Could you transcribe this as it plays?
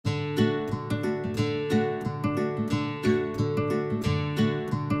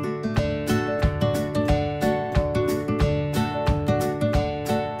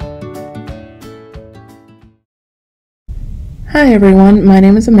Hi everyone, my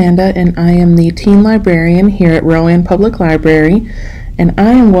name is Amanda and I am the teen librarian here at Rowan Public Library, and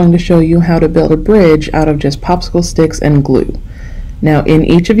I am going to show you how to build a bridge out of just popsicle sticks and glue. Now in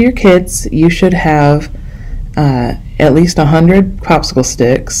each of your kits you should have at least 100 popsicle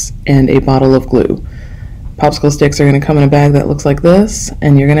sticks and a bottle of glue. Popsicle sticks are going to come in a bag that looks like this,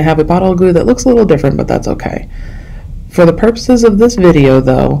 and you're going to have a bottle of glue that looks a little different, but that's okay. For the purposes of this video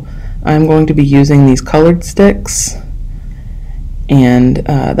though, I'm going to be using these colored sticks, and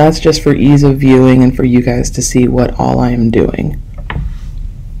that's just for ease of viewing and for you guys to see what all I am doing.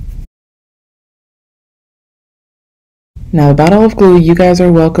 Now the bottle of glue, you guys are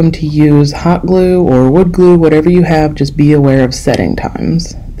welcome to use hot glue or wood glue, whatever you have. Just be aware of setting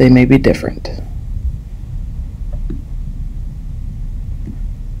times. They may be different.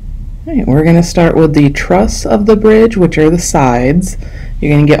 Alright, we're going to start with the truss of the bridge, which are the sides.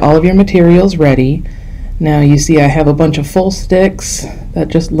 You're going to get all of your materials ready. Now you see I have a bunch of full sticks that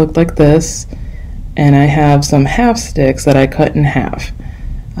just look like this, and I have some half sticks that I cut in half.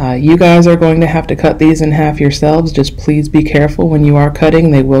 You guys are going to have to cut these in half yourselves. Just please be careful when you are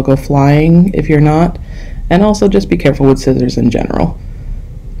cutting. They will go flying if you're not, and also just be careful with scissors in general.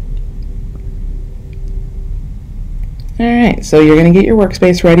 Alright, so you're going to get your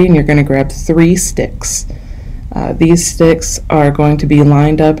workspace ready and you're going to grab 3 sticks. These sticks are going to be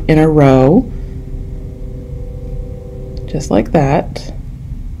lined up in a row, just like that.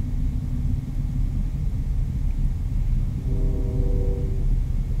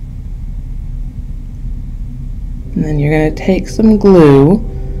 And then you're going to take some glue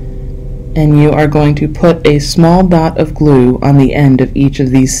and you are going to put a small dot of glue on the end of each of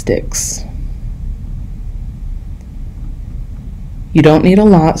these sticks. You don't need a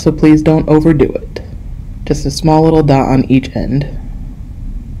lot, so please don't overdo it. Just a small little dot on each end.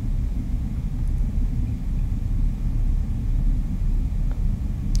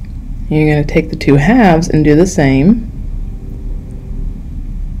 You're going to take the 2 halves and do the same.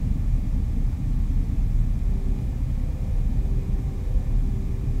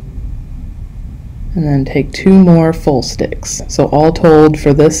 And then take 2 more full sticks. So all told,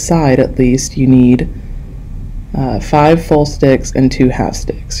 for this side at least, you need 5 full sticks and 2 half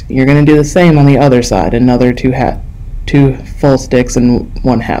sticks. You're going to do the same on the other side, another 2 full sticks and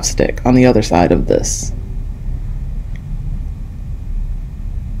 1 half stick on the other side of this.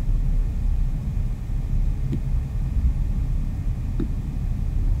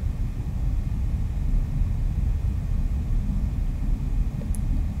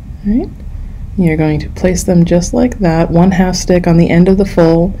 Alright, you're going to place them just like that, 1 half stick on the end of the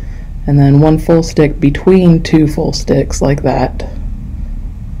full, and then 1 full stick between 2 full sticks like that.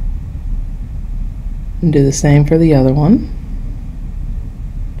 And do the same for the other one.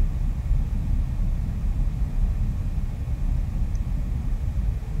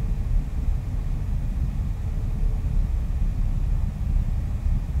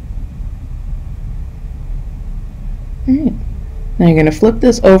 Alright. Now you're going to flip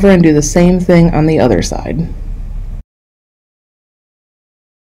this over and do the same thing on the other side.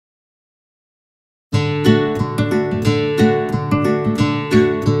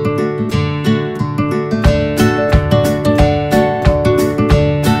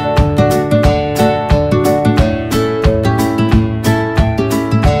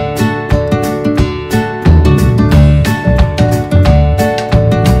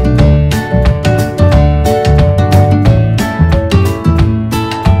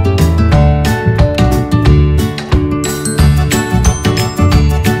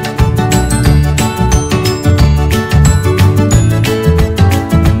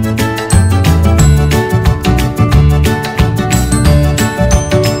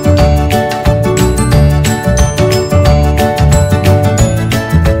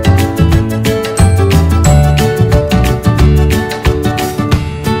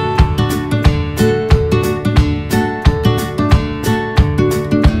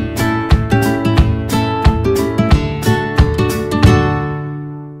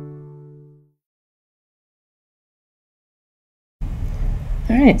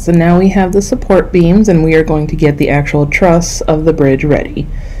 Alright, so now we have the support beams and we are going to get the actual truss of the bridge ready.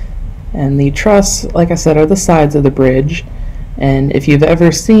 And the truss, like I said, are the sides of the bridge, and if you've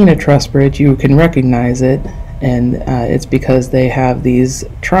ever seen a truss bridge you can recognize it, and it's because they have these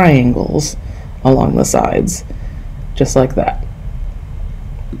triangles along the sides, just like that.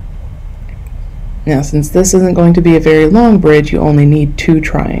 Now since this isn't going to be a very long bridge, you only need 2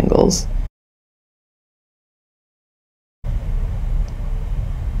 triangles.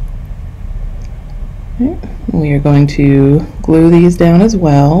 We are going to glue these down as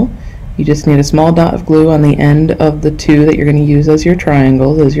well. You just need a small dot of glue on the end of the two that you're going to use as your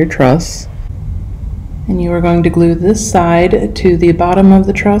triangles, as your truss. And you are going to glue this side to the bottom of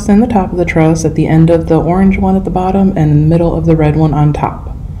the truss and the top of the truss, at the end of the orange one at the bottom and the middle of the red one on top.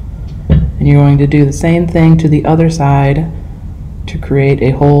 And you're going to do the same thing to the other side to create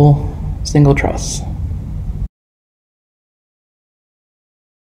a whole single truss.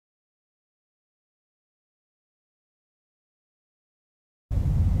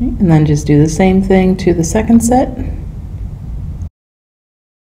 And then just do the same thing to the second set.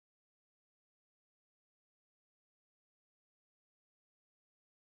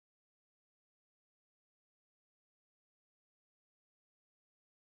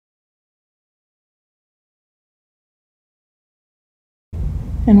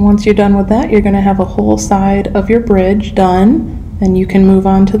 And once you're done with that, you're going to have a whole side of your bridge done, and you can move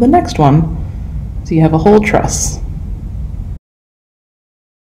on to the next one. So you have a whole truss.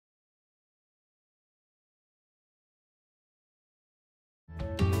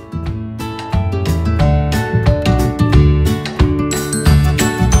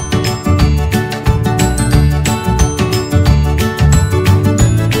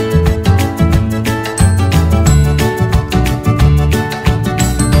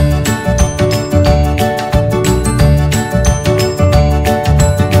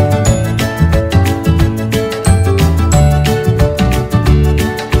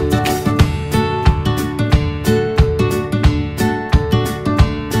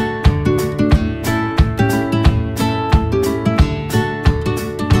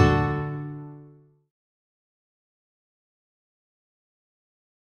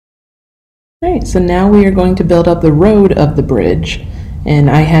 Alright, so now we are going to build up the road of the bridge, and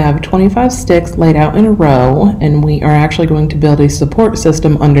I have 25 sticks laid out in a row, and we are actually going to build a support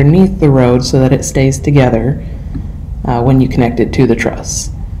system underneath the road so that it stays together when you connect it to the truss.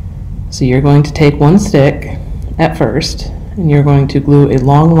 So you're going to take one stick at first, and you're going to glue a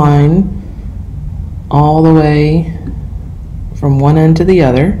long line all the way from one end to the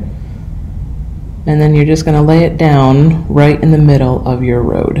other, and then you're just going to lay it down right in the middle of your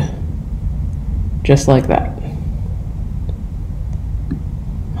road. Just like that.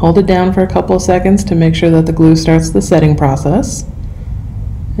 Hold it down for a couple of seconds to make sure that the glue starts the setting process.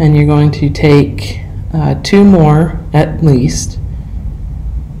 And you're going to take two more at least,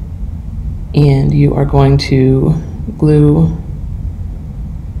 and you are going to glue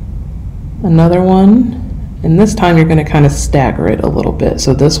another one, and this time you're going to kind of stagger it a little bit.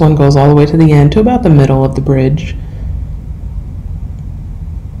 So this one goes all the way to the end to about the middle of the bridge.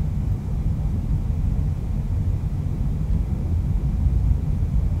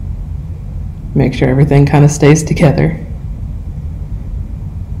 Make sure everything kind of stays together.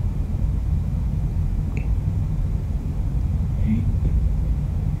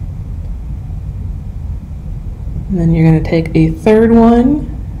 And then you're going to take a third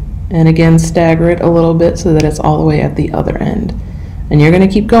one and again stagger it a little bit so that it's all the way at the other end. And you're going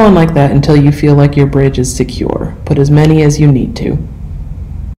to keep going like that until you feel like your bridge is secure. Put as many as you need to.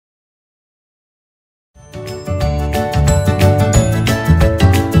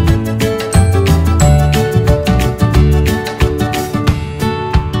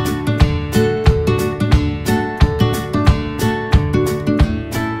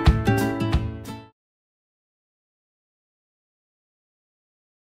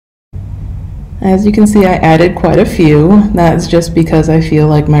 As you can see, I added quite a few. That's just because I feel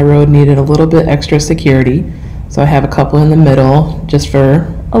like my road needed a little bit extra security. So I have a couple in the middle just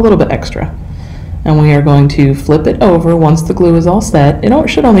for a little bit extra. And we are going to flip it over once the glue is all set. It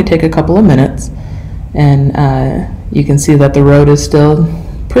should only take a couple of minutes. And you can see that the road is still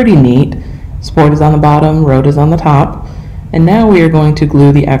pretty neat. Support is on the bottom, road is on the top. And now we are going to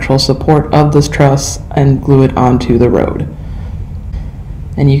glue the actual support of this truss and glue it onto the road.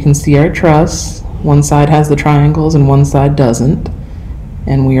 And you can see our truss. One side has the triangles and one side doesn't.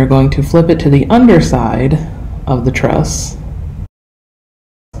 And we are going to flip it to the underside of the truss.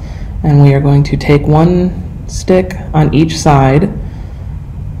 And we are going to take one stick on each side.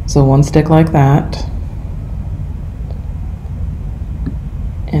 So one stick like that.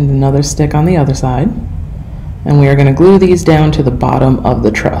 And another stick on the other side. And we are going to glue these down to the bottom of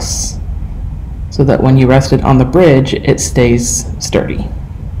the truss so that when you rest it on the bridge, it stays sturdy.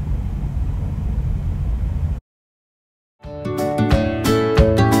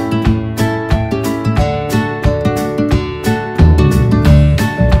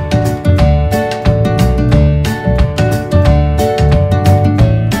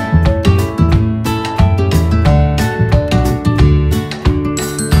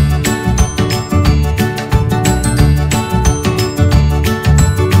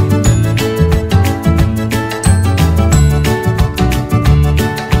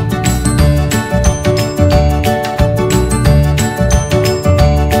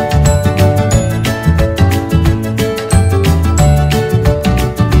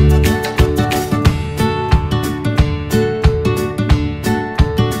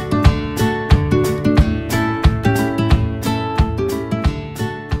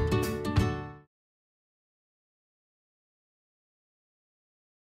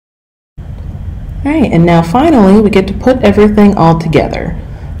 Alright, and now finally we get to put everything all together.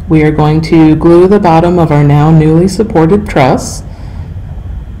 We are going to glue the bottom of our now newly supported truss.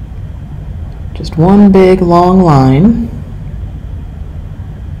 Just one big long line.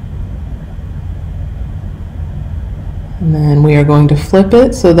 And then we are going to flip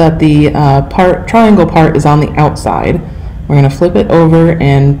it so that the triangle part is on the outside. We're going to flip it over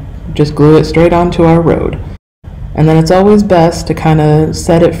and just glue it straight onto our road. And then it's always best to kind of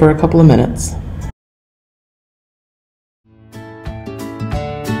set it for a couple of minutes.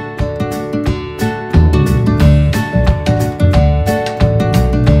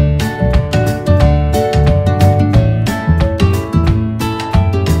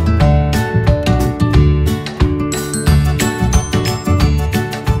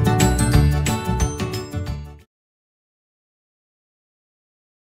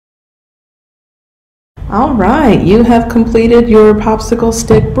 Alright, you have completed your popsicle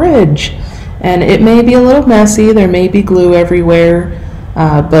stick bridge. And it may be a little messy, there may be glue everywhere,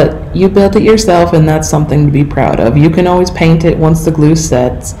 but you built it yourself and that's something to be proud of. You can always paint it once the glue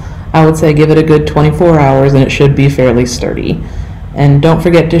sets. I would say give it a good 24 hours and it should be fairly sturdy. And don't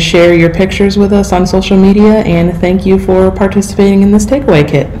forget to share your pictures with us on social media, and thank you for participating in this takeaway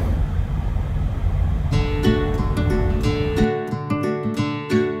kit.